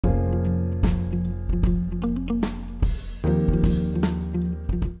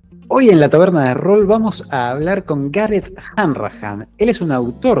Hoy en la Taberna de Rol vamos a hablar con Gareth Hanrahan. Él es un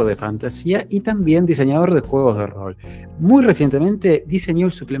autor de fantasía y también diseñador de juegos de rol. Muy recientemente diseñó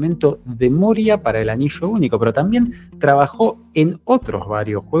el suplemento de Moria para el Anillo Único, pero también trabajó en otros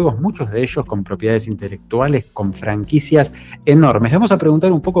varios juegos, muchos de ellos con propiedades intelectuales, con franquicias enormes. Le vamos a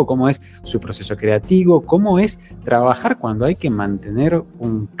preguntar un poco cómo es su proceso creativo, cómo es trabajar cuando hay que mantener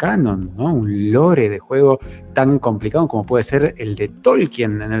un canon, ¿no? Un lore de juego tan complicado como puede ser el de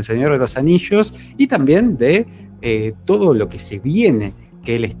Tolkien en El Señor de los Anillos, y también de todo lo que se viene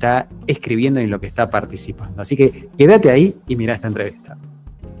que él está escribiendo y en lo que está participando. Así que quédate ahí y mira esta entrevista.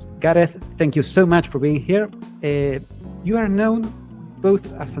 Gareth, thank you so much for being here. You are known both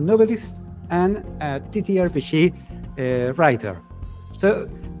as a novelist and a TTRPG writer. So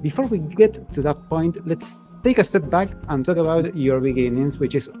before we get to that point, let's take a step back and talk about your beginnings,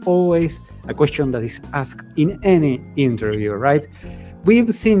 which is always a question that is asked in any interview, right?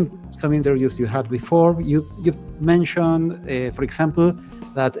 We've seen some interviews you had before. You mentioned, for example,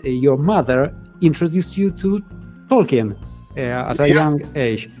 that your mother introduced you to Tolkien at a young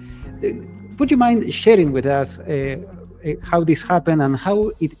age. Would you mind sharing with us how this happened and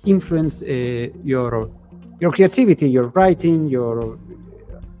how it influenced your creativity, your writing, your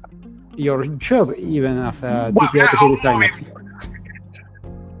job even as a TTRPG designer?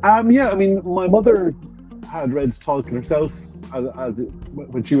 Yeah, I mean, my mother had read Tolkien herself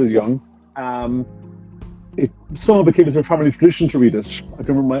when she was young. It somehow became a family tradition to read it. I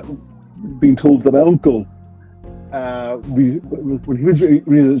remember being told that my uncle, when he was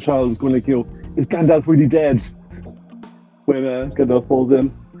reading as a child, was going like, is Gandalf really dead? When Gandalf falls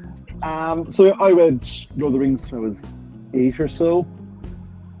in. So I read Lord of the Rings when I was 8 or so.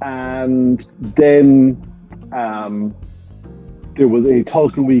 And then there was a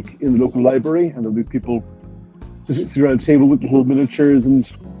Tolkien week in the local library, and there were these people sitting around a table with little miniatures,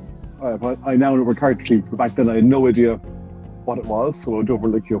 and I now know what character sheet, but back then I had no idea what it was, so I went over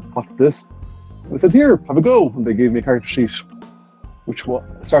like, what's this? And I said, here, have a go, and they gave me a character sheet, which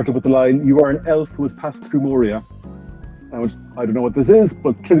started with the line, you are an elf who has passed through Moria. And I went, I don't know what this is,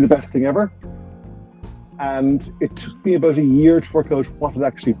 but clearly the best thing ever. And it took me about a year to work out what it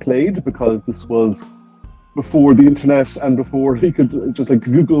actually played, because this was before the internet and before you could just like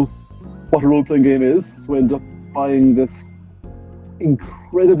Google what a role-playing game is. So I ended up buying this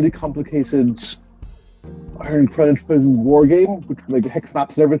incredibly complicated Iron Crown Prisons war game, which like hex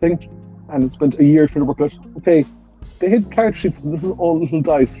maps and everything. And it spent a year trying to work out, okay, they had character sheets and this is all little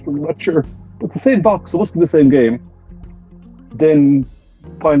dice, so I'm not sure. It's the same box, so it must be the same game. Then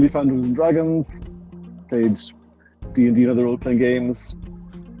finally found Dungeons and Dragons, played D&D and other role-playing games.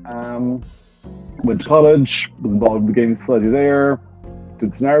 Went to college, was involved in the gaming society there,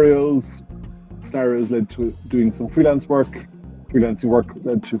 did scenarios. Scenarios led to doing some freelance work. Freelancing work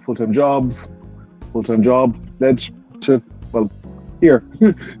led to full-time jobs. Full-time job led to, well, here.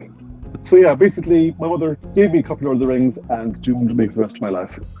 So yeah, basically my mother gave me a copy of Lord of the Rings and doomed me for the rest of my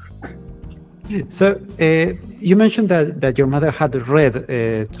life. So you mentioned that your mother had read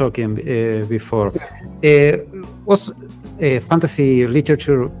Tolkien before. Was fantasy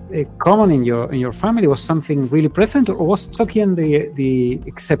literature common in your family? Was something really present, or was Tolkien the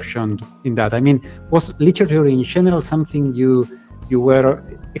exception in that? I mean, was literature in general something you were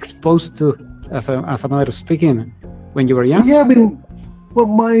exposed to as a matter of speaking when you were young? Yeah, I mean, well,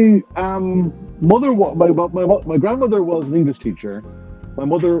 my my grandmother was an English teacher. My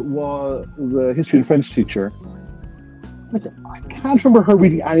mother was a history and French teacher. I can't remember her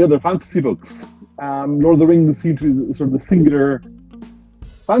reading any other fantasy books. Lord of the Rings seemed to be sort of the singular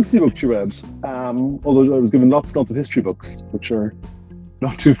fantasy book she read. Although I was given lots and lots of history books, which are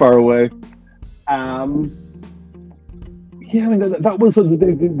not too far away. Yeah, I mean, that was sort of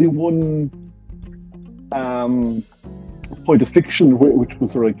the one point of fiction which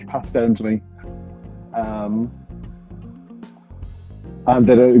was sort of like passed down to me. And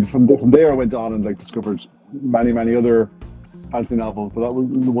then from there I went on and like discovered many other fantasy novels, but that was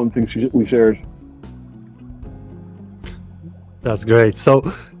the one thing we shared. That's great. So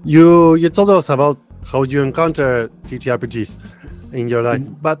you told us about how you encounter TTRPGs in your life,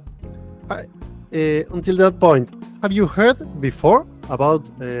 but until that point, have you heard before about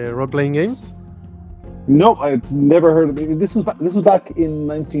role-playing games? No, I'd never heard of it. This was back in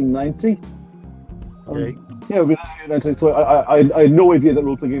 1990. Okay. Yeah, so I had no idea that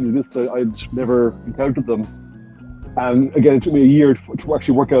role-playing games existed. I'd never encountered them. And again, it took me a year to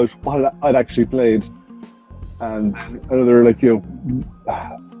actually work out what I'd actually played. And another few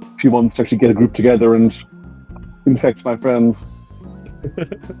months to actually get a group together and infect my friends.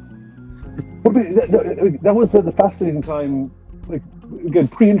 But that was the fascinating time. Like again,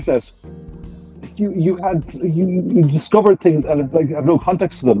 pre-internet, you discovered things and like have no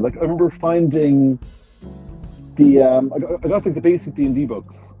context to them. Like I remember finding the I got like the basic D&D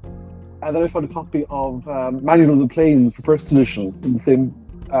books, and then I found a copy of Manual of the Planes for first edition in the same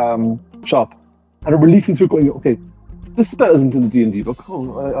shop, and I remember leafing through going, okay, this spell isn't in the D&D book.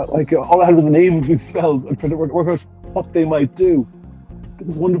 All I had was the name of these spells and trying to work out what they might do. It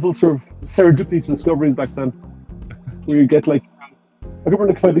was wonderful sort of serendipity discoveries back then, where you get like, I remember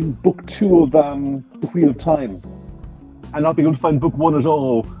like finding book 2 of The Wheel of Time, and not being able to find book 1 at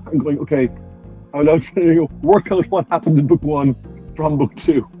all, and going, okay, I'm allowed to work out what happened in book 1 from book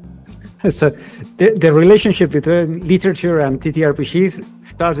 2. So the relationship between literature and TTRPGs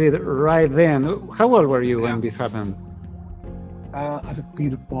started right then. How old were you when this happened? I'd have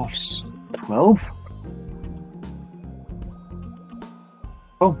been about 12.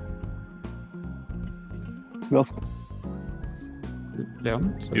 Oh. Who else?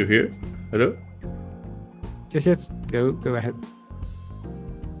 Leon? You here? Hello? Yes. Go ahead.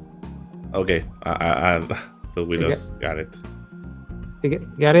 Okay, I thought we lost Gareth.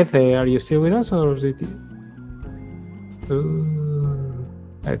 Gareth, are you still with us, or did you...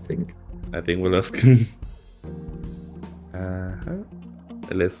 I think we lost him.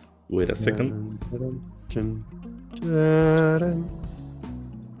 Let's wait a second.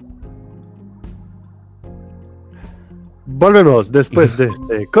 Volvemos después de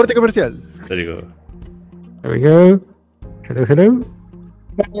este corte comercial. There you go. There we go. Hello.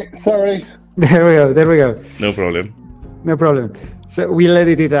 Sorry. There we go. No problem. So we'll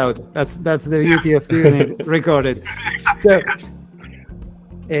edit it out. That's the beauty of doing it recorded. So,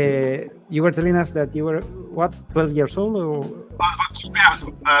 you were telling us that you were, 12 years old? Or? Do you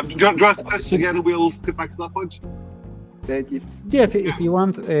want to ask the question again and we'll skip back to that point? Yes, if you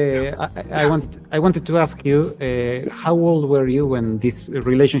want. I wanted to ask you, how old were you when this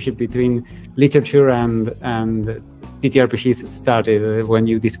relationship between literature and TTRPGs started? When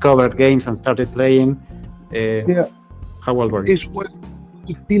you discovered games and started playing? How old were you?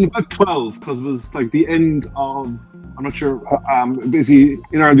 It's been about 12, because it was like the end of, I'm not sure, basically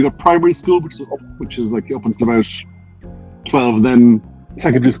in Ireland you got primary school, which is like up until about 12, and then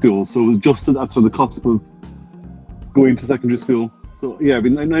secondary school. So it was just at the cusp of going to secondary school. So yeah, I've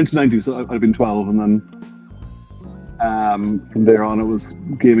been in 1990, so I've been 12, and then from there on, I was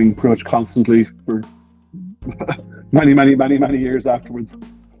gaming pretty much constantly for many years afterwards.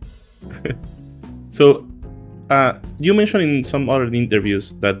 So, you mentioned in some other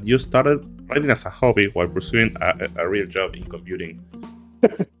interviews that you started writing as a hobby while pursuing a real job in computing.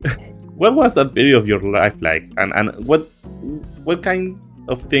 What was that period of your life like, and what kind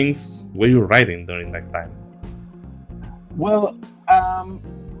of things were you writing during that time? Well, I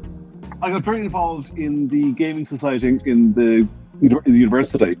got very involved in the gaming society in the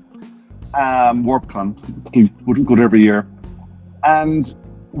university, WarpCon, so wouldn't go there every year, and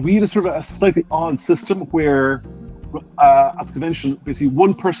we had a sort of a slightly odd system where at the convention, basically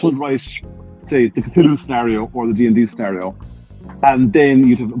one person would write, say, the Cthulhu scenario or the D&D scenario, and then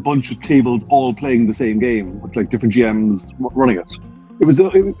you'd have a bunch of tables all playing the same game with like different GMs running it.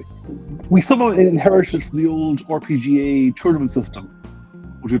 We somehow inherited from the old RPGA tournament system,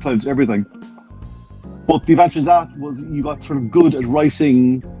 which we applied to everything. But the advantage of that was you got sort of good at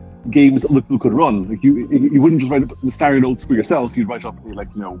writing games that other people could run. Like you wouldn't just write the scenario notes for yourself. You'd write up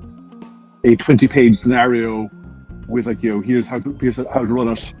a 20-page scenario with here's how to run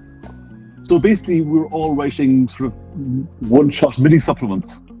it. So basically, we were all writing sort of one-shot mini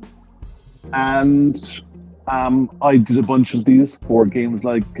supplements, and I did a bunch of these for games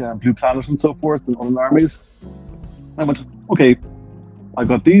like Blue Planet and so forth, and Unknown Armies. I went, okay, I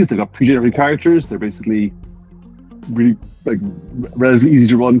got these. They got pre-generated characters. They're basically really relatively easy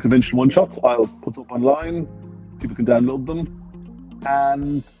to run conventional one-shots. I'll put them up online. People can download them,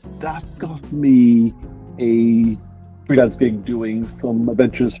 and that got me a freelance gig doing some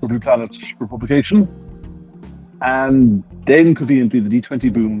adventures for Blue Planet for publication. And then conveniently the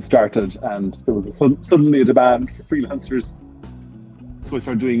D20 boom started, and there was suddenly a demand for freelancers. So I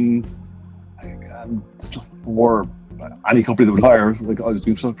started doing stuff for any company that would hire. Like I was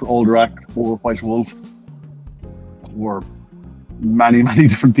doing stuff for Alderac, for White Wolf, for many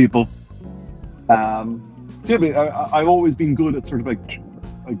different people. So yeah, I've always been good at sort of I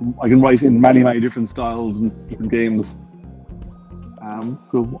can write in many different styles and different games.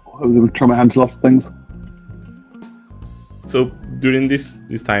 So I was able to try my hand to lots of things. So during this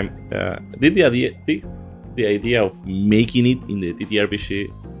time, did the idea of making it in the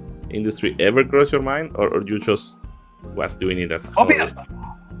TTRPG industry ever cross your mind, or you just was doing it as a hobby?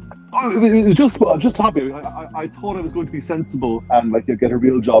 It was just happy. I thought I was going to be sensible and like get a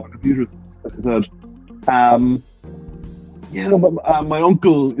real job in computers, as I said. My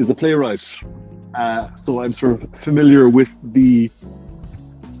uncle is a playwright, so I'm sort of familiar with the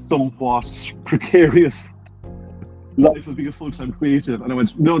somewhat precarious life of being a full-time creative. And I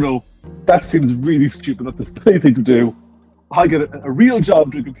went, no, that seems really stupid. That's a silly thing to do. I get a real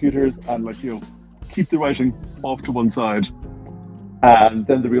job doing computers and keep the writing off to one side. And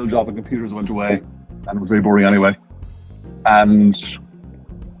then the real job in computers went away, and it was very boring anyway. And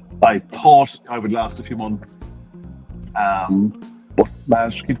I thought I would last a few months, but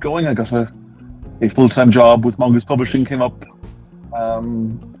managed to keep going. I got a full-time job with Mongoose Publishing, came up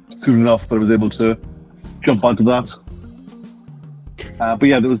soon enough that I was able to jump onto that. But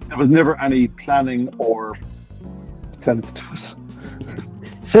yeah, there was never any planning or sense to it.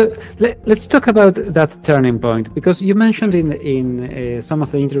 So let's talk about that turning point, because you mentioned in some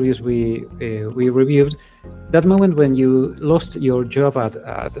of the interviews we reviewed that moment when you lost your job at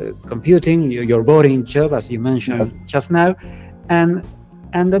computing, your boring job, as you mentioned just now, and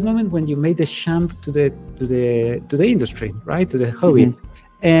that moment when you made the jump to the industry, right, to the hobby.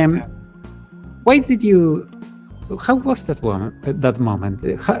 Why did you? How was that one? That moment?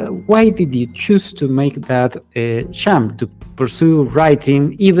 Why did you choose to make that jump to pursue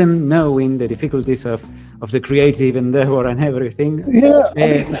writing, even knowing the difficulties of the creative endeavor and everything?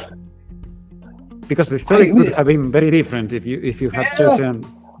 Because the story could have been very different if you had chosen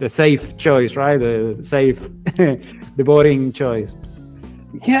the safe choice, right? The safe, the boring choice.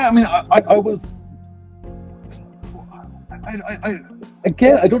 Yeah, I mean, I was. I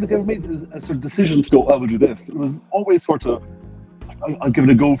don't think I ever made a sort of decision to go, I will do this. It was always sort of, I'll give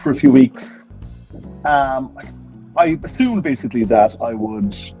it a go for a few weeks. I assumed basically that I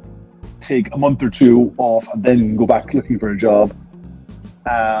would take a month or two off and then go back looking for a job.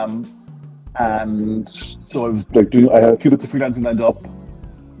 And so I was I had a few bits of freelancing lined up.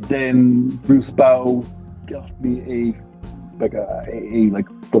 Then Bruce Bow got me got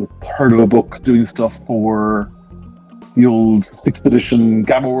a third of a book doing stuff for the old 6th edition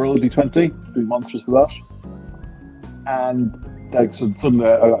Gamma World D20, doing monsters for that. And so suddenly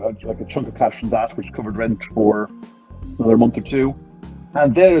a chunk of cash from that, which covered rent for another month or two.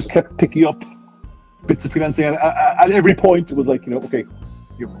 And then I just kept picking up bits of freelancing. And at every point, it was like, okay,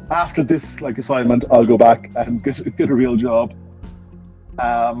 after this assignment, I'll go back and get a real job.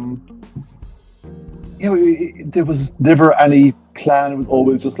 There was never any plan. It was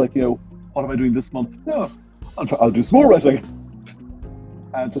always just like, what am I doing this month? No, I'll do some more writing.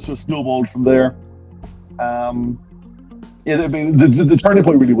 And just sort of snowballed from there. I mean, the turning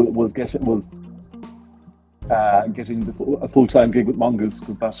point really was getting a full-time gig with Mongoose,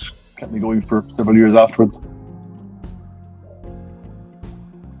 because that kept me going for several years afterwards.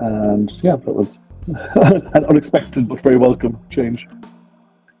 And yeah, that was an unexpected but very welcome change.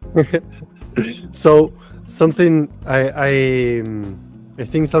 So something I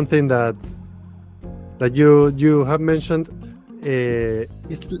think something that you have mentioned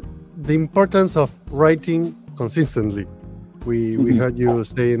is the importance of writing consistently. We heard you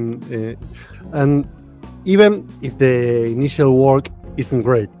saying, and even if the initial work isn't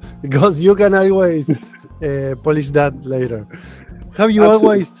great, because you can always polish that later. Have you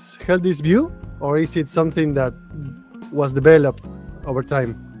always held this view, or is it something that was developed over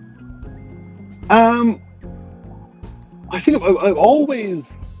time? I think I've always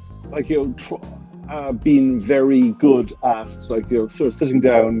been very good at sort of sitting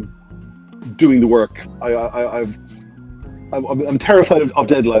down, doing the work. I'm terrified of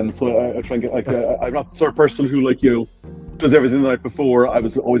deadlines, so I try and get I'm not the sort of person who does everything the night before. I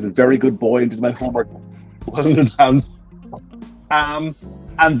was always a very good boy and did my homework well in advance. And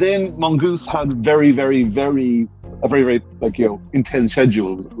then Mongoose had a very, very intense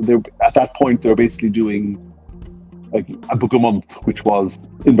schedule. At that point, they were basically doing a book a month, which was,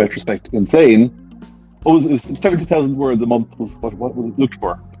 in retrospect, insane. It was 70,000 words a month was what was looked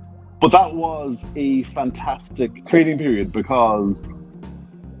for. But that was a fantastic training period, because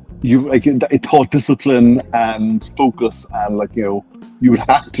it taught discipline and focus, and you would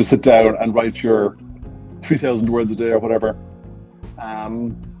have to sit down and write your 3,000 words a day or whatever.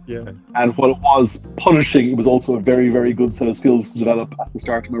 And while it was punishing, it was also a very, very good set of skills to develop at the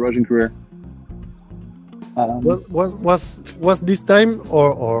start of my writing career. Was this time,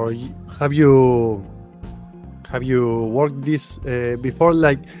 or have you worked this before,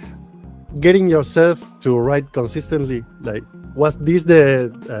 getting yourself to write consistently? Was this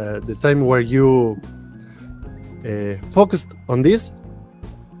the time where you focused on this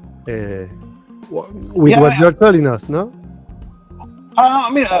with what you're telling us? No. I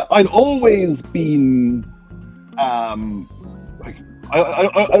mean, I'd always been, like, I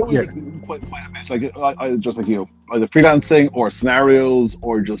always been quite a bit. Like, I just like, either freelancing or scenarios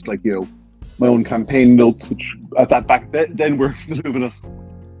or just like, my own campaign notes, which at that back then were voluminous.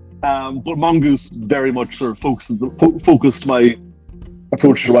 But Mongoose very much sort of focused my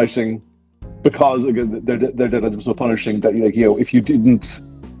approach to writing, because again, their deadlines were so punishing that, like, if you didn't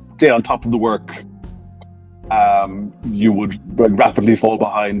stay on top of the work, you would rapidly fall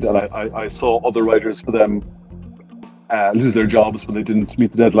behind, and I saw other writers for them lose their jobs when they didn't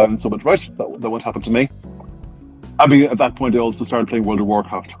meet the deadline. So much, right? That won't happen to me. I mean, at that point, I also started playing World of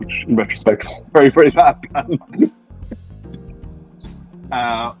Warcraft, which, in retrospect, very, very bad plan.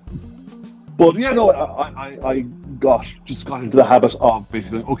 But yeah, no, I just got into the habit of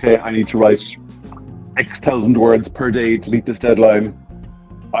basically, okay, I need to write X thousand words per day to meet this deadline.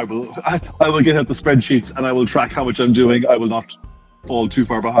 I will get out the spreadsheets and I will track how much I'm doing. I will not fall too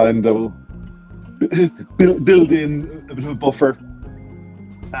far behind. I will build in a bit of a buffer.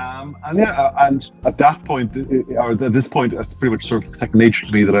 And at that point, or at this point, it's pretty much sort of second nature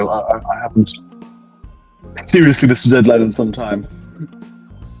to me that I haven't seriously missed a deadline in some time.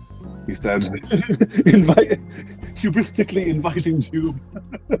 He said, hubristically inviting you.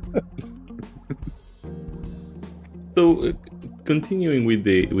 So, continuing with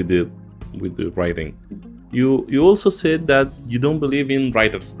the writing, you also said that you don't believe in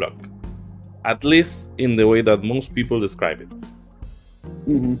writer's block, at least in the way that most people describe it.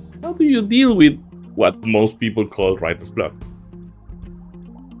 Mm-hmm. How do you deal with what most people call writer's block?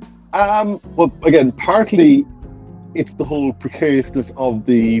 Well, again, partly it's the whole precariousness of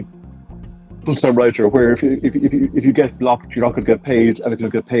the full-time writer, where if you get blocked, you're not going to get paid, and if you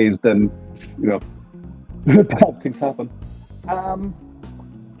don't get paid, then bad things happen.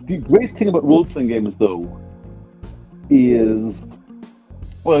 The great thing about role-playing games, though, is,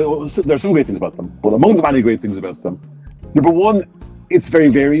 well, there are some great things about them, but among the many great things about them, number one, it's very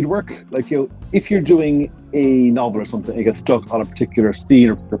varied work. Like, if you're doing a novel or something, you get stuck on a particular scene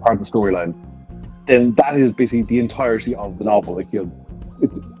or part of the storyline, then that is basically the entirety of the novel.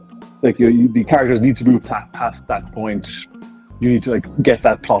 The characters need to move past that point. You need to get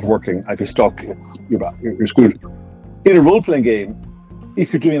that plot working. If you're stuck, you're screwed. In a role-playing game,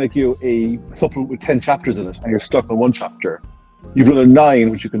 if you're doing a supplement with 10 chapters in it and you're stuck on one chapter, you've another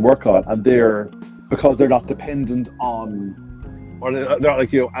 9 which you can work on, and because they're not dependent on, or they're not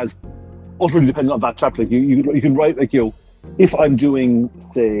as utterly dependent on that chapter. You can write if I'm doing,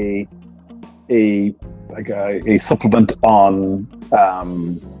 say, a supplement on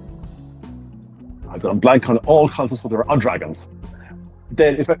I'm blank on all concepts, whatever, on dragons.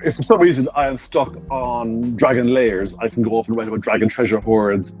 Then if for some reason I am stuck on dragon layers, I can go off and write about dragon treasure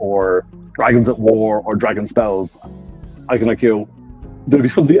hoards or dragons at war or dragon spells. I can there'll be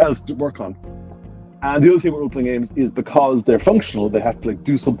something else to work on. And the other thing with role-playing games is, because they're functional, they have to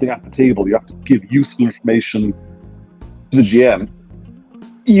do something at the table. You have to give useful information to the GM.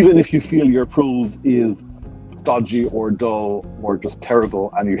 Even if you feel your prose is stodgy or dull or just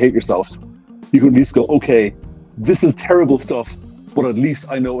terrible and you hate yourself, you can at least go, okay, this is terrible stuff, but at least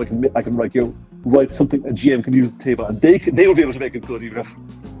I know I can write something a GM can use at the table, and they will be able to make it good, even if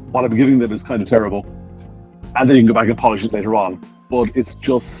what I'm giving them is kind of terrible. And then you can go back and polish it later on. But it's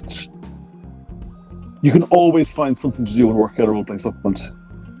just, you can always find something to do and work out a role-playing supplement,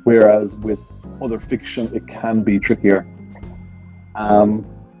 whereas with other fiction, it can be trickier. I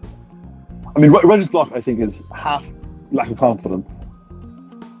mean, writer's block, I think, is half lack of confidence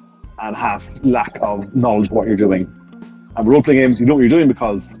and half lack of knowledge of what you're doing. And role-playing games, you know what you're doing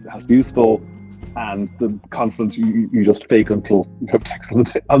because it has to be useful, and the confidence you just fake until you have text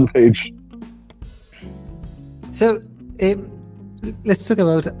on the page. So, let's talk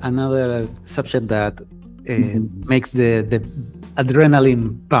about another subject that makes the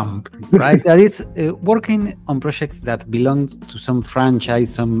adrenaline pump, right? That is working on projects that belong to some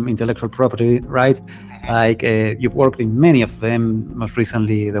franchise, some intellectual property, right? Like you've worked in many of them, most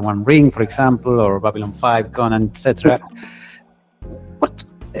recently the One Ring, for example, or Babylon 5, Conan, etc.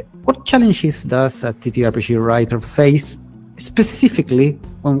 What challenges does a TTRPG writer face specifically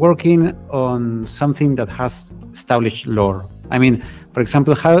when working on something that has established lore? I mean, for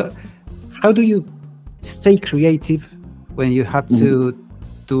example, how do you stay creative when you have to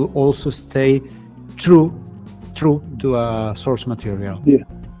also stay true to a source material? Yeah.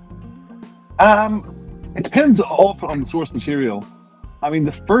 It depends often on the source material. I mean,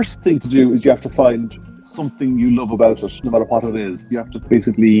 the first thing to do is you have to find something you love about it, no matter what it is. You have to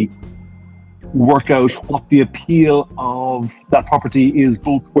basically work out what the appeal of that property is,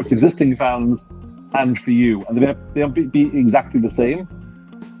 both for its existing fans and for you, and they have to be exactly the same.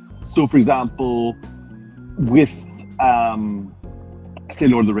 So, for example, with say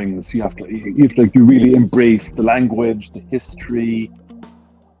Lord of the Rings, you have to you really embrace the language, the history,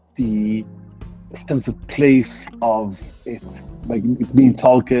 the sense of place of it's being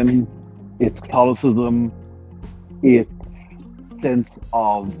Tolkien, its Catholicism, its sense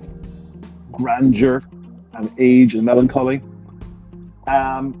of grandeur and age and melancholy.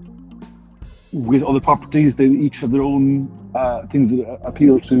 With other properties, they each have their own things that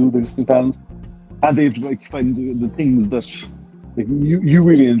appeal to the existing fans, and they have to find the things that you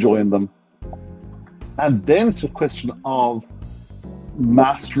really enjoy in them. And then it's just a question of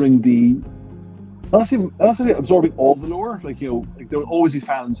mastering honestly absorbing all the lore. There will always be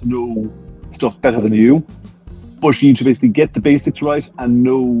fans who know stuff better than you, but you need to basically get the basics right and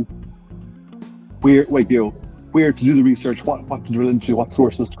know where to do the research, what to drill into, what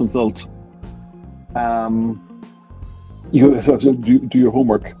sources to consult. You have to do your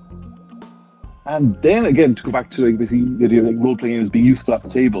homework. And then again, to go back to basically the idea of role-playing games being useful at the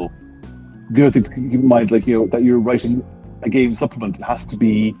table, the other thing to keep in mind, that you're writing a game supplement, it has to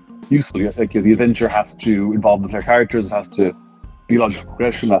be useful. The adventure has to involve the player characters, it has to be logical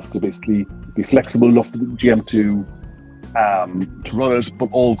progression, it has to basically be flexible enough for the GM to run it, but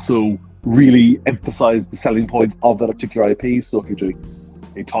also really emphasize the selling points of that particular IP. So if you're doing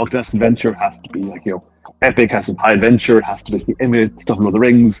a Tolkien adventure, it has to be epic, has to be high adventure, it has to basically emulate stuff in Lord of the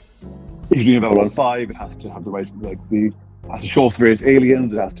Rings. If you're doing Babylon 5, it has to have the right, it has to show off various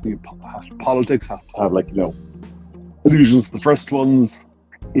aliens, it has to be politics, it has to have allusions to the first ones.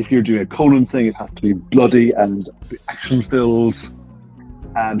 If you're doing a Conan thing, it has to be bloody and action filled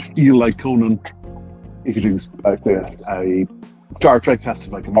and feel like Conan. If you're doing a Star Trek, it has to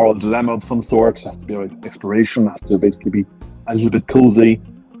be a moral dilemma of some sort, it has to be exploration, it has to basically be a little bit cozy.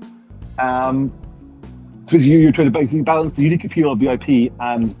 So you're trying to basically balance the unique appeal of the IP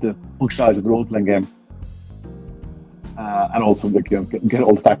and the functionality of the role-playing game, and also get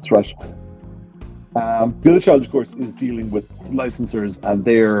all the facts right. The other challenge, of course, is dealing with licensors, and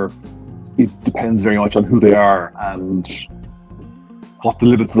it depends very much on who they are and what the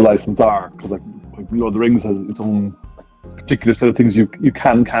limits of the license are. Because Lord of the Rings has its own particular set of things you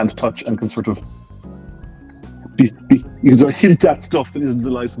can't touch, and can sort of you can sort of hint at stuff that isn't the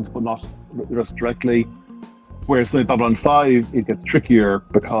license, but not the rest directly. Whereas like Babylon 5, it gets trickier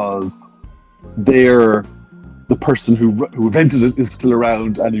because the person who invented it is still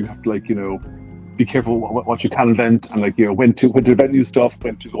around, and you have to be careful what you can invent, and when to invent new stuff,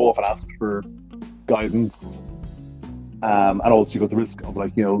 when to go off and ask for guidance, and also you got the risk of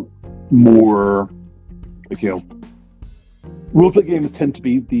more role-play games tend to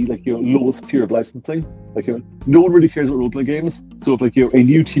be the lowest tier of licensing. No one really cares about role-play games, so if a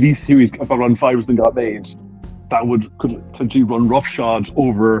new TV series of Babylon 5 was got made, that could potentially run roughshod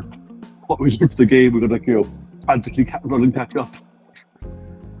over what we do for the game. We could frantically running catch up.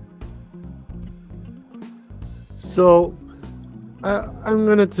 So I'm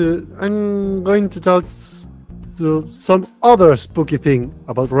going to talk to some other spooky thing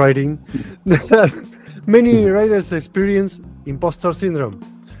about writing. Many writers experience imposter syndrome,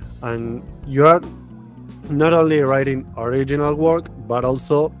 and you are not only writing original work, but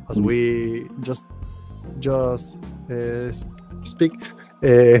also, as we just speak,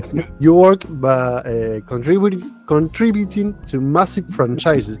 you work by contributing to massive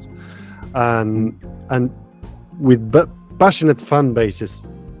franchises and with passionate fan bases.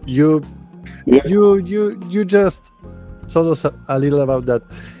 You just told us a little about that.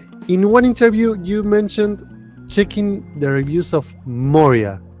 In one interview, you mentioned checking the reviews of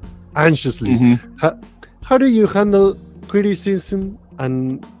Moria anxiously. Mm-hmm. How do you handle criticism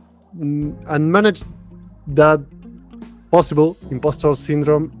and manage that possible imposter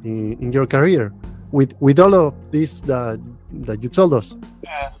syndrome in your career with all of this that you told us?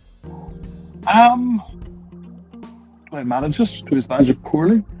 Yeah. Do I manage it? Do I manage it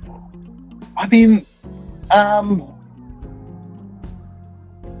poorly? I mean,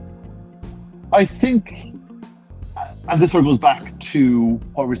 I think, and this sort of goes back to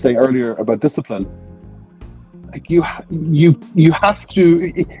what we were saying earlier about discipline. You have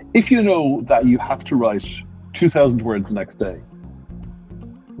to, if you know that you have to write 2,000 words the next day,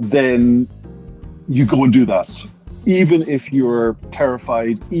 then you go and do that. Even if you're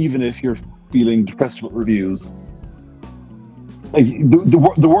terrified, even if you're feeling depressed about reviews,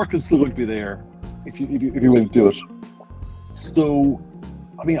 the work is still going to be there if you're willing to do it. So,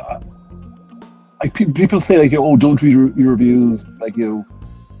 I mean, people say don't read your reviews,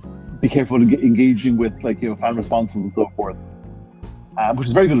 be careful engaging with fan responses and so forth. which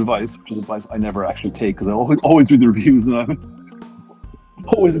is very good advice, which is advice I never actually take because I always read the reviews and I'm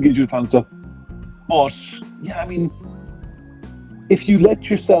always engaged with fan stuff. But yeah, I mean, if you let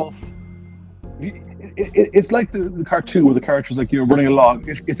yourself, it's like the cartoon where the characters like you're running along.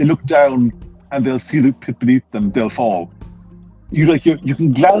 If they look down and they'll see the pit beneath them, they'll fall. You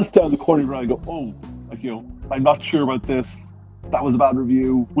can glance down the corner of your eye and go, oh, like I'm not sure about this. That was a bad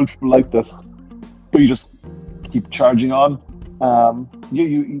review. Will people like this? But you just keep charging on.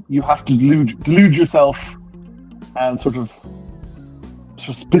 You have to delude yourself and sort of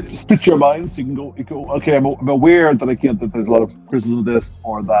split your mind, so you can go. Okay, I'm aware that that there's a lot of criticism of this,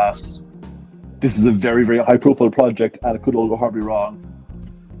 or that this is a very, very high-profile project and it could all go horribly wrong.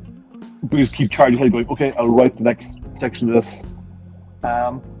 But you just keep charging ahead, going, okay, I'll write the next section of this.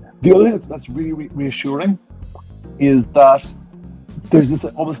 The other thing that's really reassuring is that there's this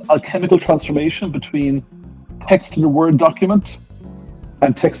almost alchemical transformation between text in a Word document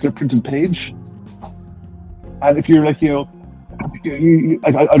and text in a printed page. And if you're like,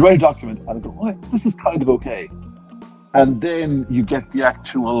 I'd write a document and I'd go, oh, this is kind of okay. And then you get the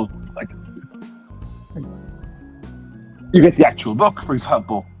actual, book, for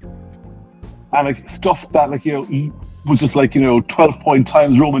example. And stuff that was just 12-point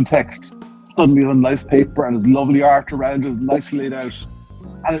Times Roman text suddenly on nice paper and there's lovely art around it, nicely laid out,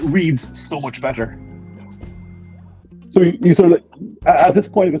 and it reads so much better. So you sort of at this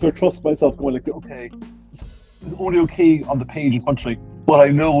point I can sort of trust myself, going okay, it's only okay on the page in front of me, but I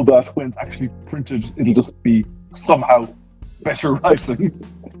know that when it's actually printed, it'll just be somehow better writing.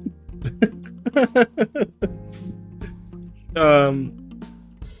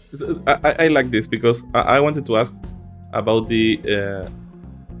 I like this because I wanted to ask about the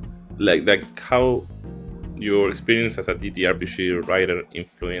like how your experience as a TTRPG writer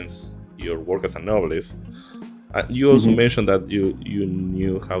influenced your work as a novelist. You also mentioned that you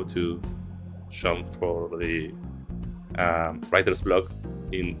knew how to jump for the writer's block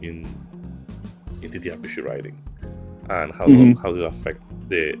in TTRPG writing, and how to affect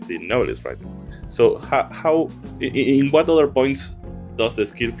the novelist writing. So how in what other points does the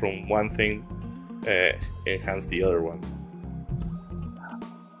skill from one thing enhance the other one?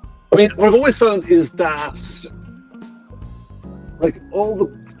 I mean, what I've always found is that all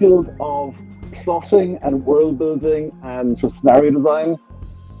the skills of plotting and world building and sort of scenario design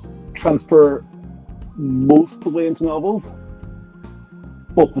transfer most of the way into novels.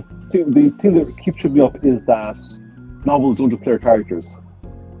 But the thing that keeps tripping me up is that novels don't declare characters.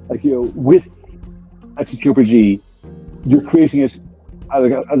 With a TTRPG, you're creating it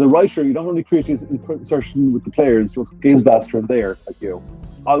as a writer. You're not only creating it in consortium with the players, just games master in there.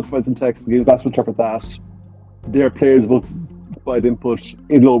 I'll provide some text, the games master will interpret that. Their players will provide input.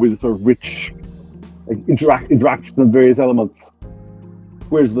 It'll all be the sort of rich interactions and various elements.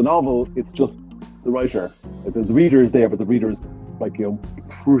 Whereas the novel, it's just the writer. The reader is there, but the reader's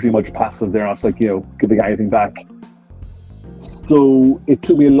pretty much passive. They're not giving anything back. So it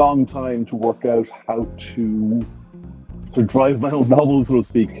took me a long time to work out how to sort of drive my own novels, so to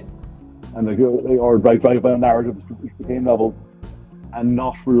speak, and or drive my own narratives, which became novels, and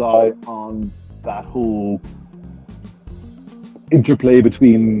not rely on that whole interplay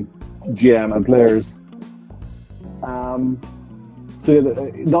between GM and players.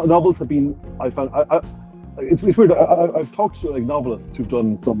 Novels have been, I found, it's weird. I've talked to novelists who've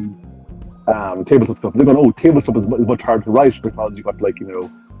done some tabletop stuff. They're going, oh, tabletop is much harder to write because you've got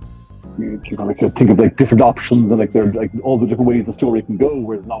you can think of different options and there are all the different ways the story can go,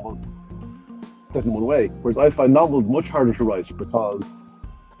 whereas novels set in one way. Whereas I find novels much harder to write because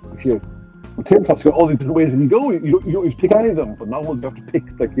with tabletops you've got all these different ways you can go. You don't have to pick any of them, but novels you have to pick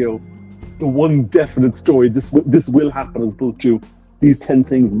the one definite story. This will happen, as opposed to these 10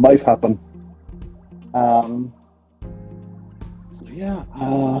 things might happen. So yeah,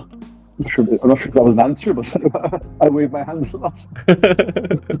 I'm not sure if that was an answer, but I waved my hand a lot.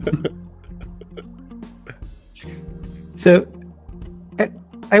 So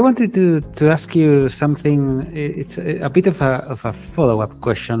I wanted to ask you something. It's a bit of a follow-up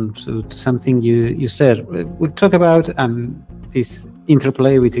question to something you said. We'll talk about this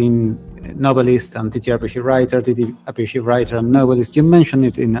interplay between novelist and TTRPG writer and novelist. You mentioned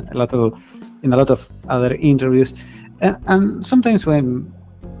it in a lot of other interviews, and sometimes when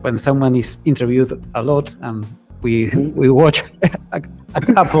someone is interviewed a lot, and we watch a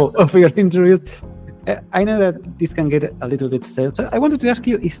couple of your interviews, I know that this can get a little bit stale. So I wanted to ask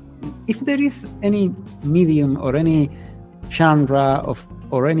you if there is any medium or any genre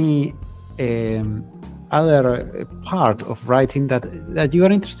or any other part of writing that you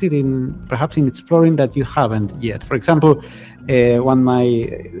are interested in, perhaps in exploring that you haven't yet? For example, one might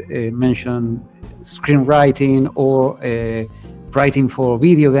mention screenwriting or writing for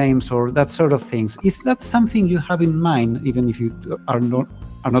video games or that sort of things. Is that something you have in mind, even if you are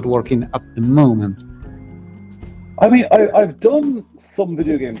not working at the moment? I mean, I've done some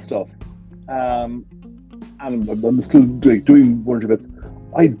video game stuff, and I'm still doing one or two bits.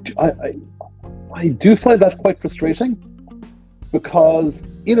 I do find that quite frustrating, because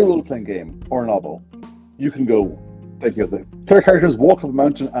in a role-playing game or a novel, you can go, like, you know, the player characters walk up a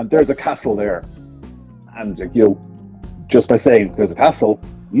mountain and there's a castle there, and, like, you know, just by saying there's a castle,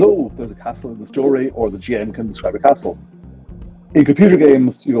 no, there's a castle in the story, or the GM can describe a castle. In computer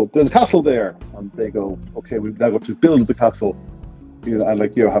games, you know, there's a castle there, and they go, okay, we've now got to build the castle, you know, and,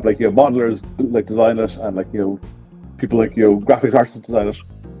 like, you know, have, like, you know, modelers like design it, and, like, you know, people like, you know, graphics artists design it.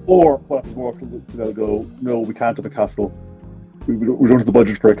 Or what happens more often, they'll go, no, we can't have a castle. We don't have the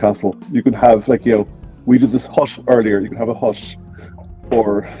budget for a castle. You can have, like, you know, we did this hut earlier, you can have a hut.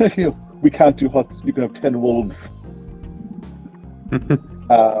 Or, you know, we can't do huts, you can have 10 wolves.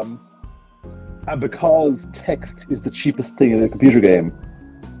 And because text is the cheapest thing in a computer game,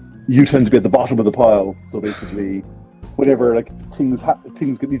 you tend to be at the bottom of the pile. So basically, whenever, like, things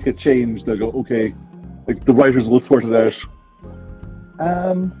need to get changed, they'll go, okay, like, the writers will sort it out.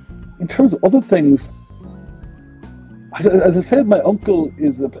 In terms of other things, as I said, my uncle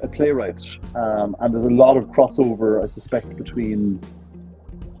is a playwright, and there's a lot of crossover, I suspect, between,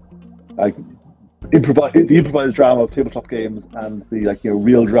 like, the improvised drama of tabletop games and the, like, you know,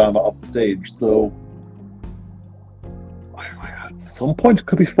 real drama of the stage. So at some point it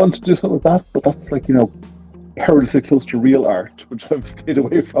could be fun to do something like that, but that's, like, you know, perilously close to real art, which I've stayed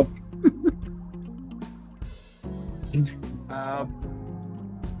away from.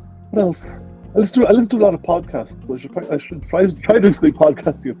 What else? I listen to a lot of podcasts, so I should try doing something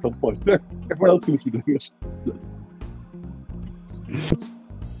podcasting at some point. Everyone else seems to be doing it.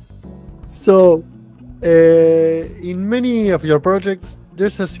 So, in many of your projects,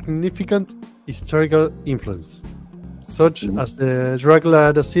 there's a significant historical influence, such as the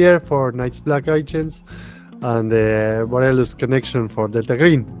Dracula dossier for Night's Black Agents and the Morelos connection for Delta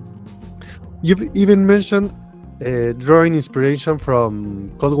Green. You've even mentioned drawing inspiration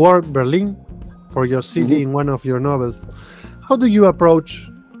from Cold War Berlin for your city in one of your novels. How do you approach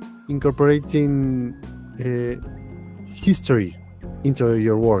incorporating history into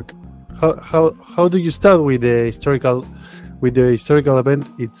your work? How do you start with the historical event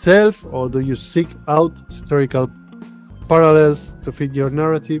itself, or do you seek out historical parallels to fit your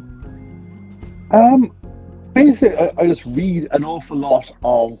narrative? Basically, I just read an awful lot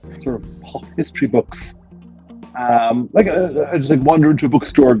of sort of pop history books. Like, I just, like, wander into a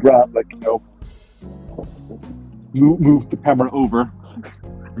bookstore, grab, like, you know, move the camera over.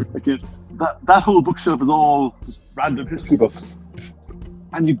 Like, that whole bookshelf is all just random history books,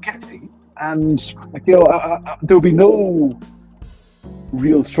 and you get it, and, like, you know, there'll be no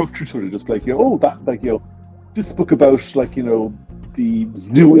real structure to it. Just like, you know, oh, that, like, you know, this book about, like, you know, the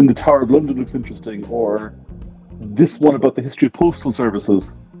zoo in the Tower of London looks interesting, or this one about the history of postal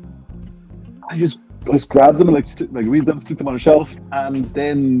services. I just grab them and, like, read them, stick them on a shelf, and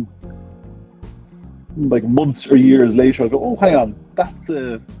then, like, months or years later, I go, oh, hang on, I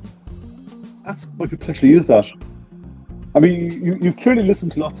could potentially use that. I mean, you've clearly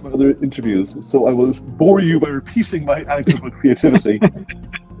listened to lots of my other interviews, so I will bore you by repeating my anecdote about creativity.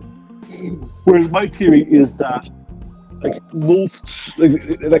 Whereas my theory is that, like,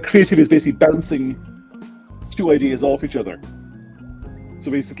 that creativity is basically bouncing two ideas off each other.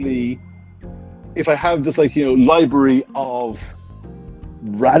 So basically, if I have this, like, you know, library of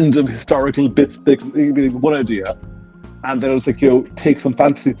random historical bits, they can be one idea, and then it's like, you know, take some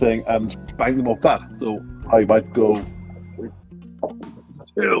fantasy thing and bang them off that. So I might go,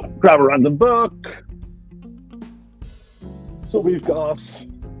 you know, grab a random book. So we've got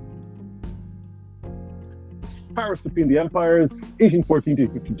Paris Between the Empires, 1814 to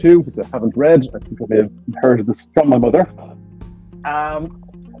 1852, which I haven't read. I think I may have inherited this from my mother.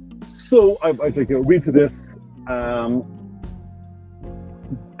 So I like, you know, read through this.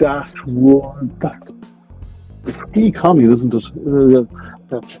 That's e-commune, isn't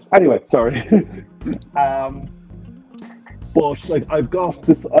it? Anyway, sorry. But, like, I've got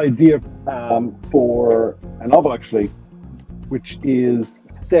this idea for a novel, actually, which is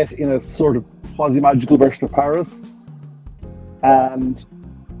set in a sort of quasi-magical version of Paris. And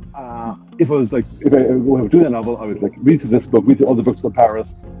if I was doing a novel, I would, like, read through this book, read through other books on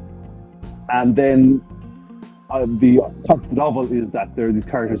Paris, and then the concept of the novel is that there are these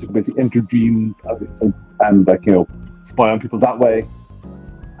characters who can basically enter dreams and like, you know, spy on people that way,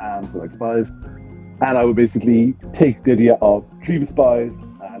 and so like spies. And I would basically take the idea of dream spies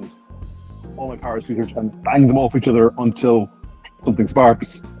and all my powers research and bang them off each other until something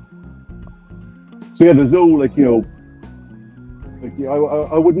sparks. So yeah, there's no like, you know, like, you know,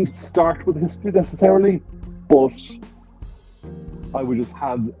 I wouldn't start with history necessarily, but I would just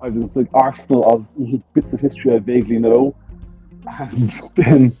have this like arsenal of little bits of history I vaguely know, and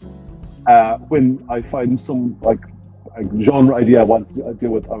then when I find some like genre idea I want to deal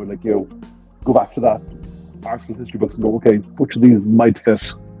with, I would like, you know, go back to that arsenal of history books and go, okay, which of these might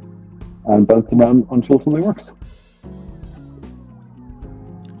fit, and bounce them around until something works.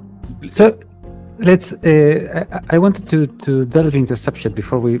 So let's. I wanted to delve into the subject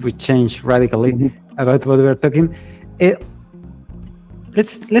before we change radically about what we're talking.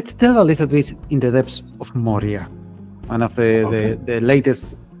 Let's delve a little bit in the depths of Moria, one of the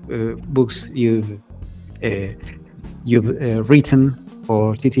latest books you've written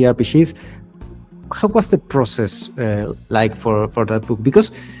for TTRPGs. How was the process like for that book?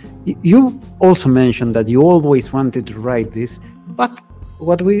 Because you also mentioned that you always wanted to write this, but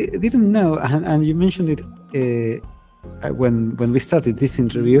what we didn't know, and you mentioned it when we started this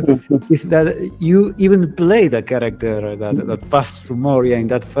interview, is that you even played a character that passed through Moria in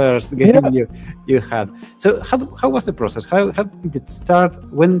that first game you had. So how was the process? How did it start?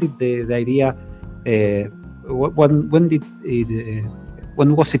 When did the idea? When did it?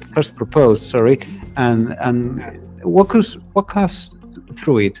 When was it first proposed? Sorry, and walk us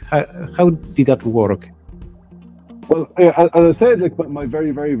through it. How did that work? Well, as I said, like my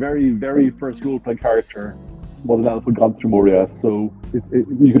very, very, very, very first role-playing character was an elf who'd gone through Moria, so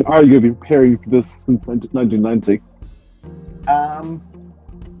you could argue I've been preparing for this since 1990.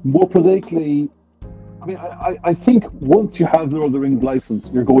 More prosaically, I mean, I think once you have the Lord of the Rings license,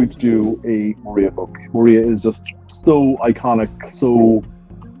 you're going to do a Moria book. Moria is just so iconic, so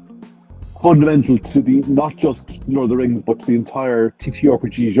fundamental to the not just Lord of the Rings, but to the entire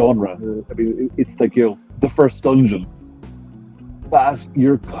TTRPG genre. I mean, it's like, you know, the first dungeon that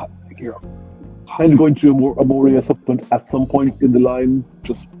you're kind of going to do a Moria supplement at some point in the line,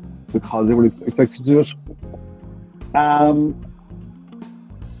 just because everyone expects you to do it.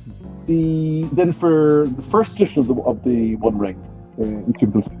 Then for the first edition of the One Ring in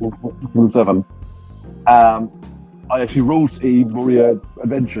 2007, I actually wrote a Moria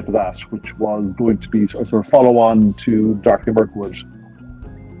adventure to that, which was going to be a sort of follow-on to Darkly Mirkwood.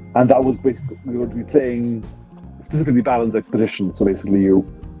 And that was basically, we were going to be playing specifically Balin's expedition. So basically, the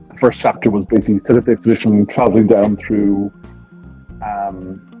first chapter was basically set up the expedition, traveling down through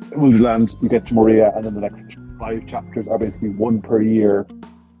Wilderness, you get to Moria, and then the next 5 chapters are basically one per year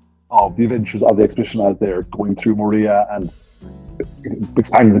of the adventures of the expedition as they're going through Moria and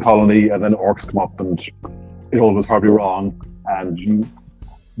expanding the colony, and then orcs come up and it all goes horribly wrong. And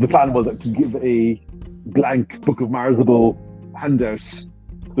the plan was to give a blank Book of Marzable handout so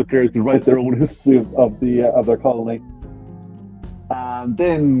the players could write their own history of their colony. And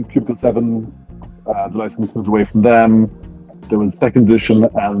then Cubicle 7, the license moved away from them. There was second edition,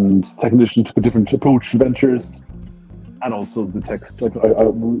 and second edition took a different approach to adventures. And also the text, I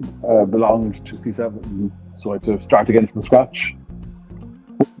belonged to C7, so I had to start again from scratch.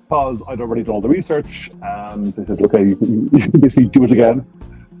 Because I'd already done all the research, and they said, okay, you can basically do it again.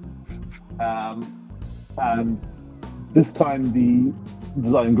 And this time the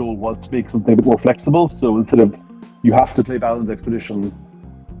design goal was to make something a bit more flexible. So instead of you have to play Balin's expedition,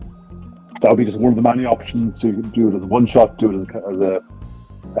 that would be just one of the many options to do it as a one-shot, do it as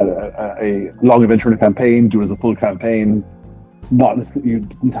a long adventure in a campaign, do it as a full campaign. Not necessarily, you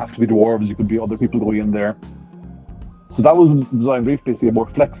didn't have to be dwarves, you could be other people going in there. So that was the design brief, basically a more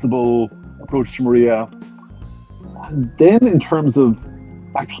flexible approach to Moria. And then in terms of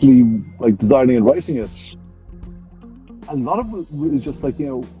actually like designing and writing it, a lot of it was just like, you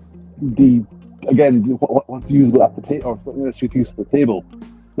know, what's usable at the table, or something that's used at the table.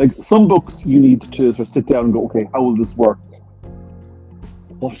 Like some books you need to sort of sit down and go, okay, how will this work?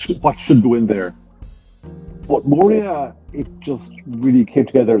 What should go in there? But Moria, it just really came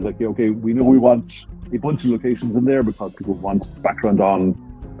together like, okay, we know we want a bunch of locations in there because people want background on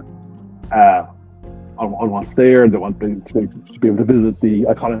what's there. They want to be able to visit the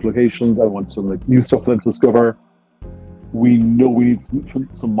iconic locations. I want some like new stuff for them to discover. We know we need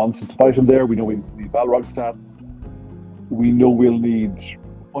some monsters to fight in there. We know we need Balrog stats. We know we'll need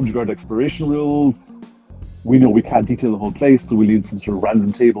underground exploration rules. We know we can't detail the whole place, so we need some sort of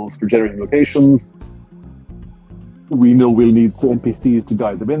random tables for generating locations. we know we'll need some NPCs to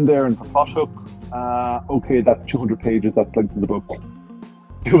guide them in there and some plot hooks. Okay, that's 200 pages, that's length of the book.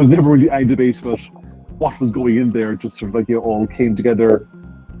 There was never really any debate about what was going in there, just sort of like, all came together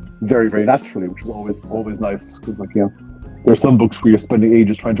very, very naturally, which was always nice, because there are some books where you're spending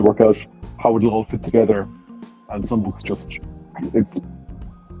ages trying to work out how it'll all fit together, and some books just,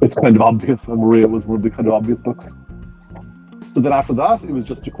 it's kind of obvious, and Moria was one of the kind of obvious books. So then after that, it was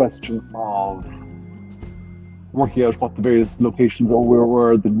just a question of working out what the various locations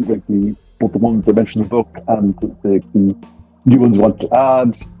were, both the ones that mentioned in the book and the new ones we want to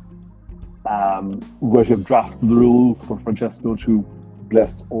add. Writing up drafts of the rules for Francesco to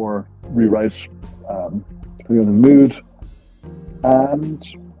bless or rewrite, depending on his mood. And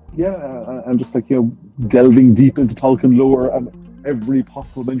and just delving deep into Tolkien lore and every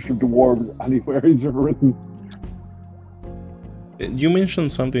possible mention of dwarves anywhere he's ever written. You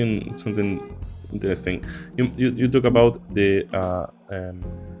mentioned something interesting. You talk about the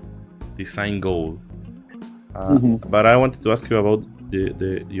design goal, but I wanted to ask you about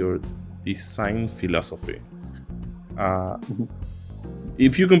your design philosophy.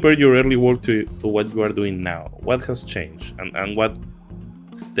 If you compare your early work to what you are doing now, what has changed and what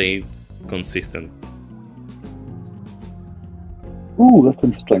stayed consistent? Ooh, that's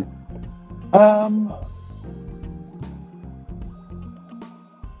interesting.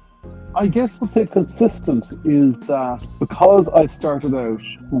 I guess what's stayed consistent is that because I started out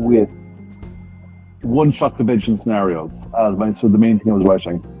with one-shot convention scenarios as the main thing I was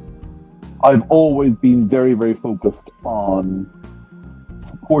writing, I've always been very, very focused on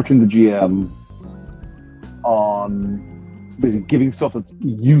supporting the GM, on basically giving stuff that's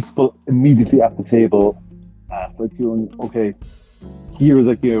useful immediately at the table. Okay, here's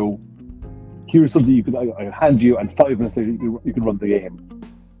here's something you could I hand you, and 5 minutes later you can run the game.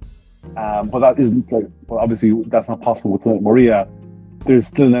 But that isn't obviously that's not possible with Moria. There's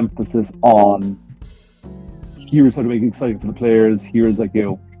still an emphasis on here's how to make it exciting for the players. Here's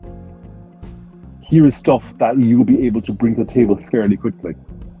here is stuff that you will be able to bring to the table fairly quickly.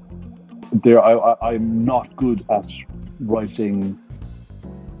 I'm not good at writing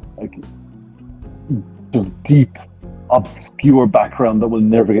the deep, obscure background that will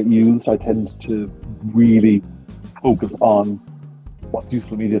never get used. I tend to really focus on what's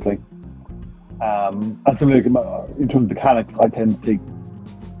useful immediately. And similarly, in terms of mechanics, I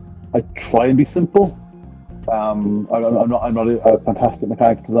try and be simple. I'm not a fantastic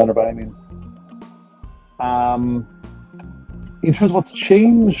mechanics designer by any means. In terms of what's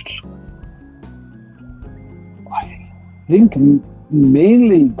changed, I think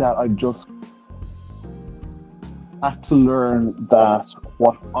mainly that I just had to learn that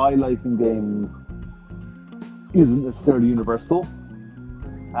what I like in games isn't necessarily universal.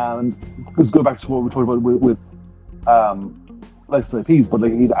 And let's go back to what we talked about with licensed IPs, but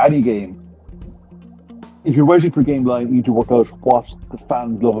any game, if you're writing for a game line, you need to work out what the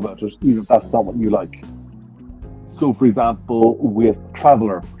fans love about it, even if that's not what you like. So, for example, with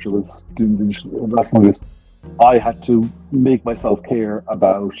Traveller, which I was doing the I had to make myself care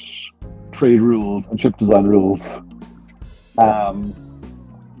about trade rules and ship design rules.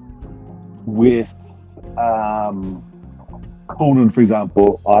 With Conan, for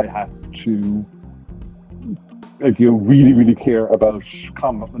example, I had to really, really care about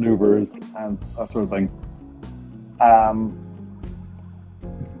combat maneuvers and that sort of thing.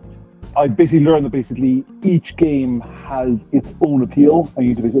 I basically learned that each game has its own appeal, and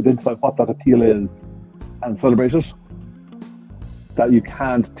you need to identify what that appeal is and celebrate it. That you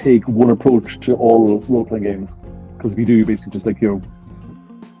can't take one approach to all role-playing games, because if you do, you basically just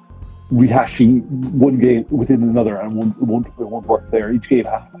rehashing one game within another, and it won't work there. Each game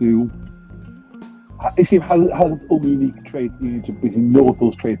has its own unique traits. You need to basically know what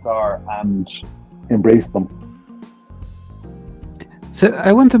those traits are and embrace them. So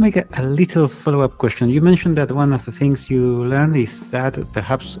I want to make a little follow-up question. You mentioned that one of the things you learned is that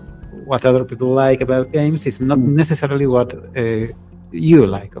perhaps what other people like about games is not necessarily what you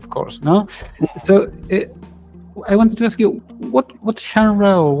like, of course, no? So I wanted to ask you, what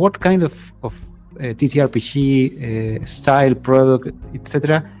genre or what kind of TTRPG style, product,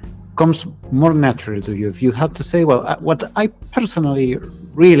 etc., comes more natural to you? If you had to say, well, what I personally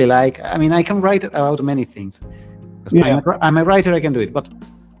really like, I mean, I can write about many things. Yeah. I'm a writer, I can do it. But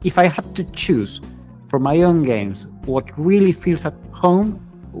if I had to choose for my own games, what really feels at home,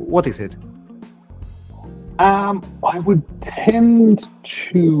 what is it? I would tend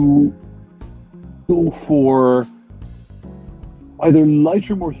to go for either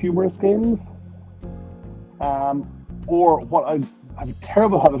lighter, more humorous games, or what I have a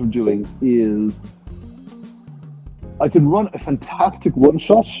terrible habit of doing is I can run a fantastic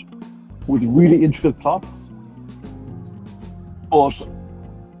one-shot with really intricate plots, but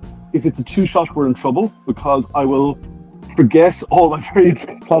if it's a two-shot, we're in trouble because I will forget all my very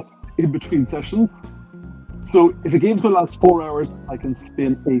intricate plots in between sessions. So if a game's going to last 4 hours, I can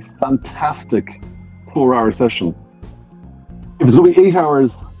spin a fantastic 4-hour session. If it's going to be 8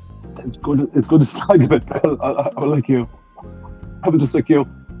 hours, it's going to snag a bit. I will like you. I will just like you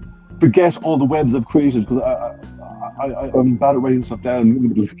forget all the webs I've created because I'm bad at writing stuff down in the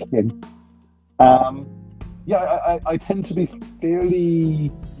middle of the game. I tend to be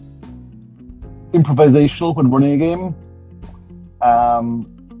fairly improvisational when running a game.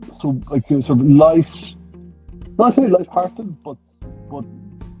 So like sort of light, not necessarily light-hearted, but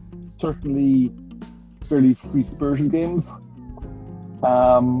certainly fairly free-spirited games.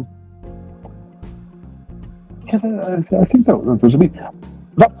 I think that's what it means.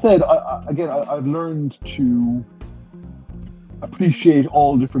 That said, I've learned to appreciate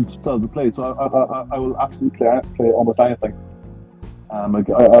all different styles of play, so I will absolutely play almost anything.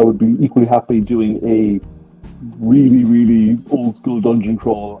 I would be equally happy doing a really, really old school dungeon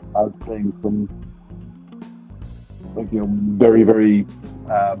crawl as playing some very, very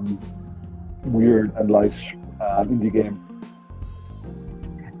weird and light indie game.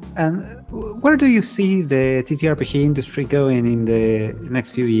 And where do you see the TTRPG industry going in the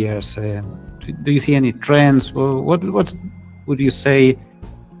next few years? Do you see any trends? What would you say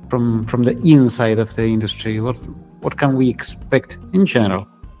from the inside of the industry? What can we expect in general?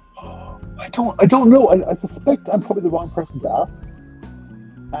 I don't know. I suspect I'm probably the wrong person to ask.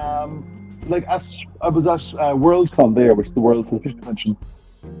 I was at Worldcon there, which is the World Science Fiction Convention,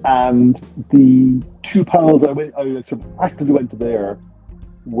 and the two panels I sort of actively went to there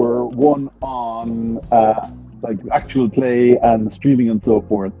were one on actual play and streaming and so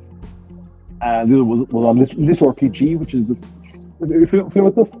forth, and the other was on Lit RPG, which is this. Are you familiar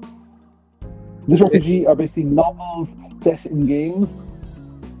with this? Lit RPG are basically novels set in games,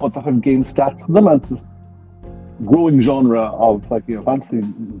 but that have game stats in them, and it's this growing genre of fantasy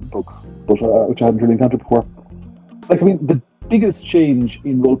books, but which I hadn't really encountered before. The biggest change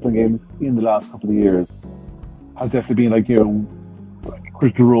in role-playing games in the last couple of years has definitely been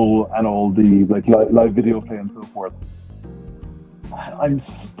Critical Role and all the live video play and so forth. I'm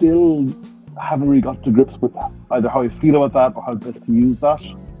still haven't really got to grips with either how I feel about that or how best to use that.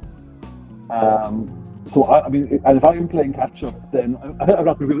 So and if I'm playing catch up, then I'm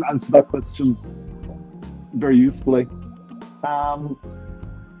not going to be able to answer that question very usefully. The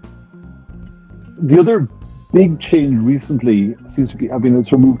other big change recently seems to have been a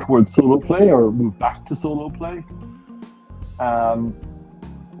sort of move towards solo play or move back to solo play,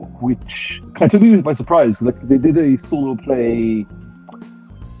 which kind of took me by surprise. They did a solo play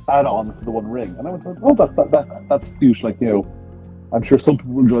add-on for the One Ring, and I went, oh, that's cute. I'm sure some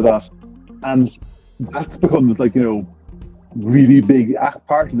people will enjoy that, and that's become really big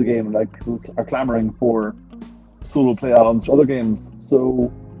part of the game, and people are clamoring for solo play add-ons to other games. So,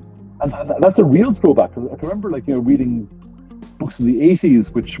 and that's a real throwback. I can remember reading books in the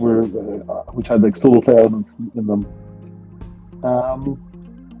 80s which had solo play elements in them.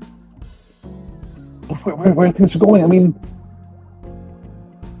 Where things are going,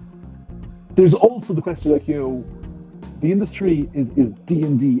 there's also the question the industry is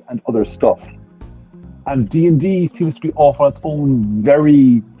D&D and other stuff, and D&D seems to be off on its own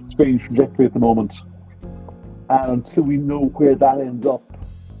very strange trajectory at the moment, and until we know where that ends up,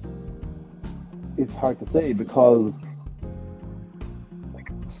 it's hard to say, because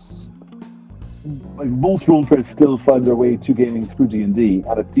most role players still find their way to gaming through D&D,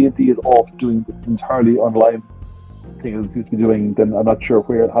 and if D&D is off doing this entirely online thing as it seems to be doing, then I'm not sure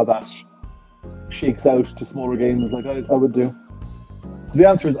how that shakes out to smaller games like I would do. So the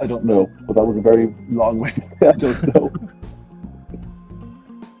answer is I don't know, but that was a very long way to say I don't know.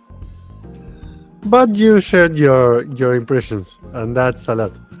 But you shared your impressions, and that's a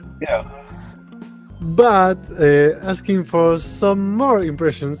lot. Yeah. But asking for some more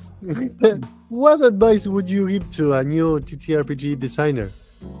impressions, what advice would you give to a new TTRPG designer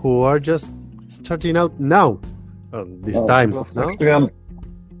who are just starting out now, these times? No?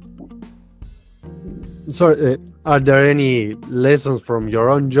 Sorry, are there any lessons from your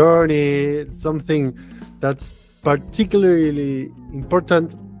own journey? Something that's particularly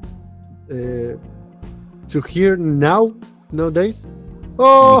important to hear nowadays?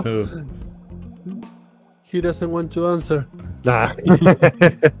 Oh, he doesn't want to answer.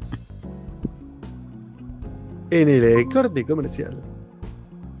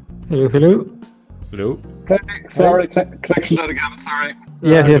 Hello. Hello? Sorry, connection out again. Sorry.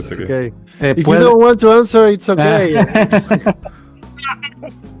 Yes, Ah, yes. it's okay. If you Puel- don't want to answer, it's okay.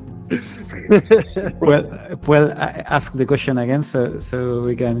 well, ask the question again, so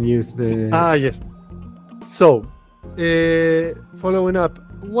we can use the. Yes. So, following up,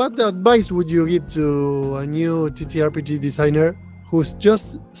 what advice would you give to a new TTRPG designer who's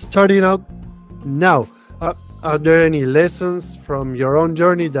just starting out now? Are there any lessons from your own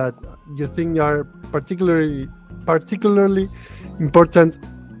journey that you think are particularly important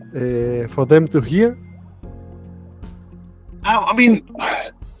for them to hear? I mean,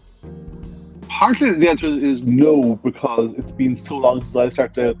 partly the answer is no, because it's been so long since I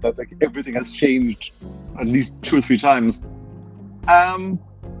started that like everything has changed at least 2 or 3 times.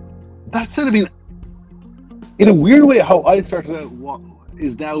 That said, I mean, in a weird way, how I started out what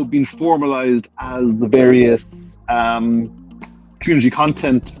is now being formalized as the various community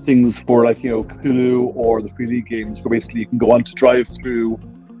content things for, like, you know, Cthulhu or the Free League games, where basically you can go on to drive through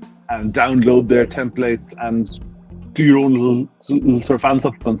and download their templates and do your own little sort of fan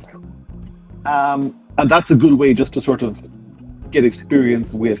supplements. And that's a good way just to sort of get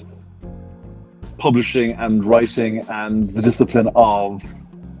experience with publishing and writing and the discipline of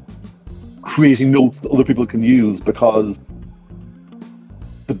creating notes that other people can use, because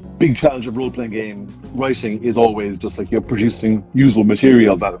the big challenge of role-playing game writing is always just like you're producing usable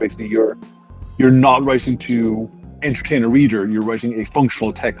material that basically you're not writing to entertain a reader, you're writing a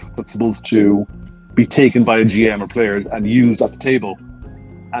functional text that's supposed to be taken by a GM or players and used at the table.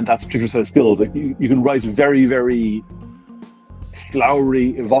 And that's a particular set of skills. Like you can write very, very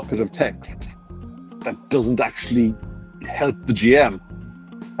flowery, evocative text that doesn't actually help the GM.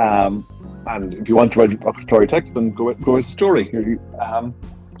 And if you want to write evocatory text, then go write a story.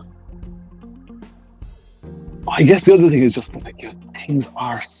 I guess the other thing is just that, like, things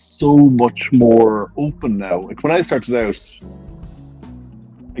are so much more open now. Like when I started out,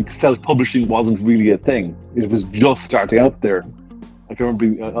 like, self-publishing wasn't really a thing. It was just starting out there. Like, I remember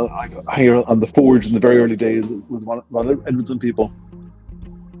here on the Forge in the very early days with one of the Edmonton people.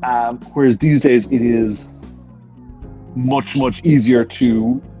 Whereas these days it is much, much easier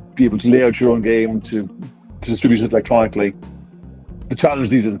to be able to lay out your own game, to distribute it electronically. The challenge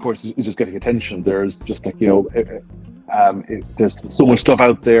these days, of course, is just getting attention. There's just like, you know, there's so much stuff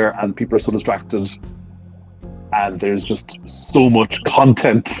out there and people are so distracted, and there's just so much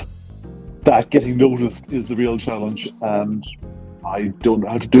content that getting noticed is the real challenge, and I don't know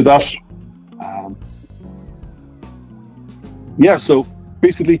how to do that. So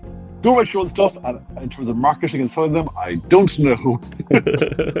basically, go write your own stuff, and in terms of marketing and selling them, I don't know.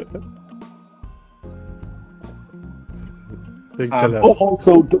 Thanks a lot.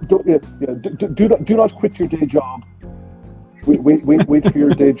 Also, do not quit your day job. Wait for your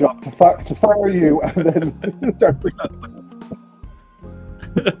day job to fire you, and then start freelancing.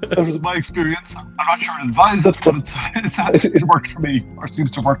 That was my experience. I'm not sure I advise it, but it worked for me, or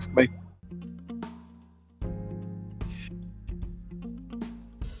seems to work for me.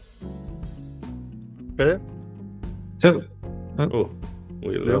 Okay. So, Oh,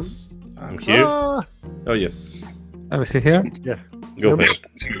 we lost. I'm here. Oh, yes. I was here. Yeah. Go for it.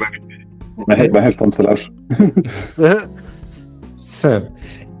 My headphones fell out. So,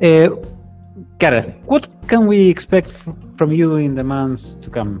 Gareth, what can we expect from you in the months to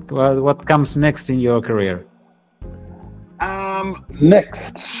come? What comes next in your career?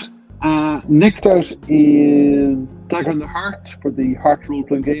 Next out is Dagger in the Heart for the Heart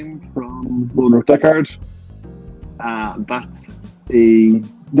role-playing game from Roller Deckard. That's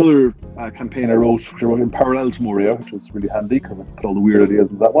another campaign I wrote, which I wrote in parallel to Moria, which was really handy because I put all the weird ideas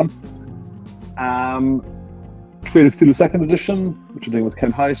in that one. Trade of Cthulhu 2nd Edition, which I'm doing with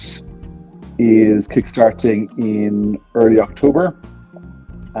Ken Height, is kickstarting in early October.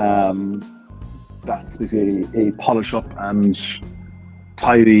 That's basically a polish up and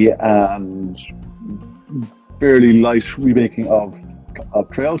tidy and fairly light remaking of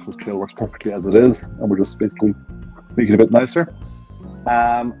Trail, because Trail works perfectly as it is, and we're just basically making it a bit nicer.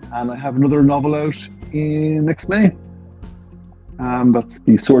 And I have another novel out in next May. That's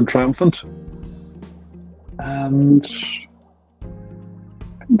The Sword Triumphant. And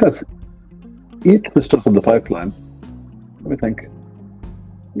I think that's it for stuff in the pipeline. Let me think.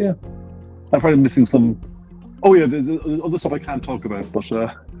 Yeah. I'm probably missing some. Oh yeah, there's other stuff I can't talk about, but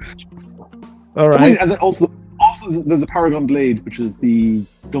All right. And then also there's the Paragon Blade, which is the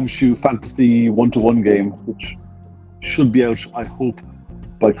Gumshoe Fantasy 1-to-1 game, which should be out, I hope,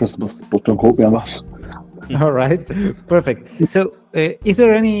 by Christmas, but don't quote me on that. All right, perfect. So, is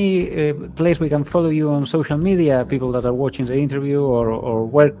there any place we can follow you on social media? People that are watching the interview, or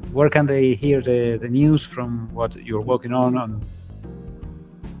where can they hear the news from what you're working on?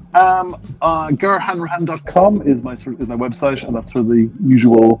 GarethHanrahan.com is my website, and that's sort of the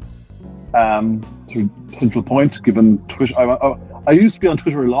usual sort of central point. Given Twitter, I used to be on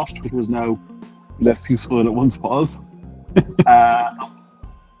Twitter a lot. Twitter is now less useful than it once was.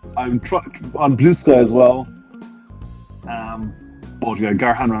 I'm on Blue Sky as well. But yeah,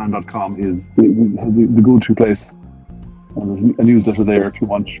 GarethHanrahan.com is the go-to place. And there's a newsletter there if you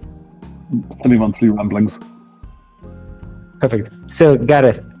want semi-monthly ramblings. Perfect. So,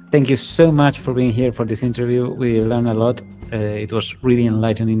 Gareth, thank you so much for being here for this interview. We learned a lot. It was really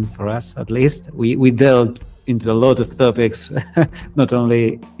enlightening for us, at least. We delved into a lot of topics, not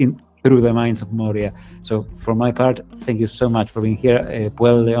only through the minds of Moria. So, for my part, thank you so much for being here.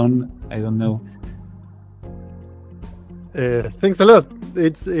 Well, Leon, I don't know. Thanks a lot.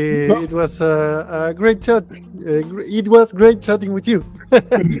 It was a great chat. It was great chatting with you.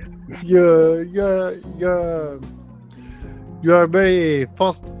 You are very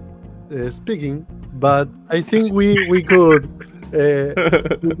fast speaking, but I think we could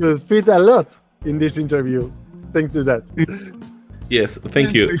fit a lot in this interview. Thanks to that. Yes,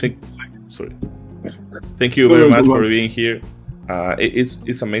 thank you. Thank you very much for being here.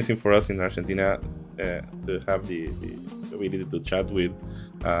 It's amazing for us in Argentina to have the ability to chat with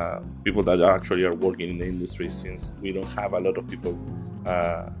people that actually are working in the industry, since we don't have a lot of people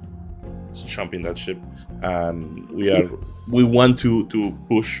jumping that ship, and we want to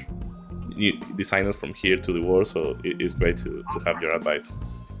push designers from here to the world. So it's great to have your advice.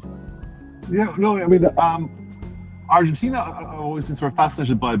 Yeah, no, I mean, Argentina, I've always been sort of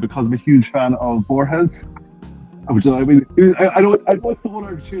fascinated by, because I'm a huge fan of Borges. Which, I mean, I know it's the one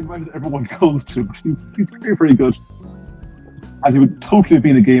Argentinian writer that everyone goes to, but he's very, very good. And he would totally have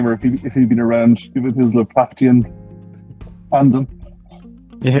been a gamer if he'd been around with his Lovecraftian fandom.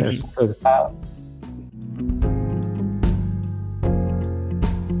 Yes.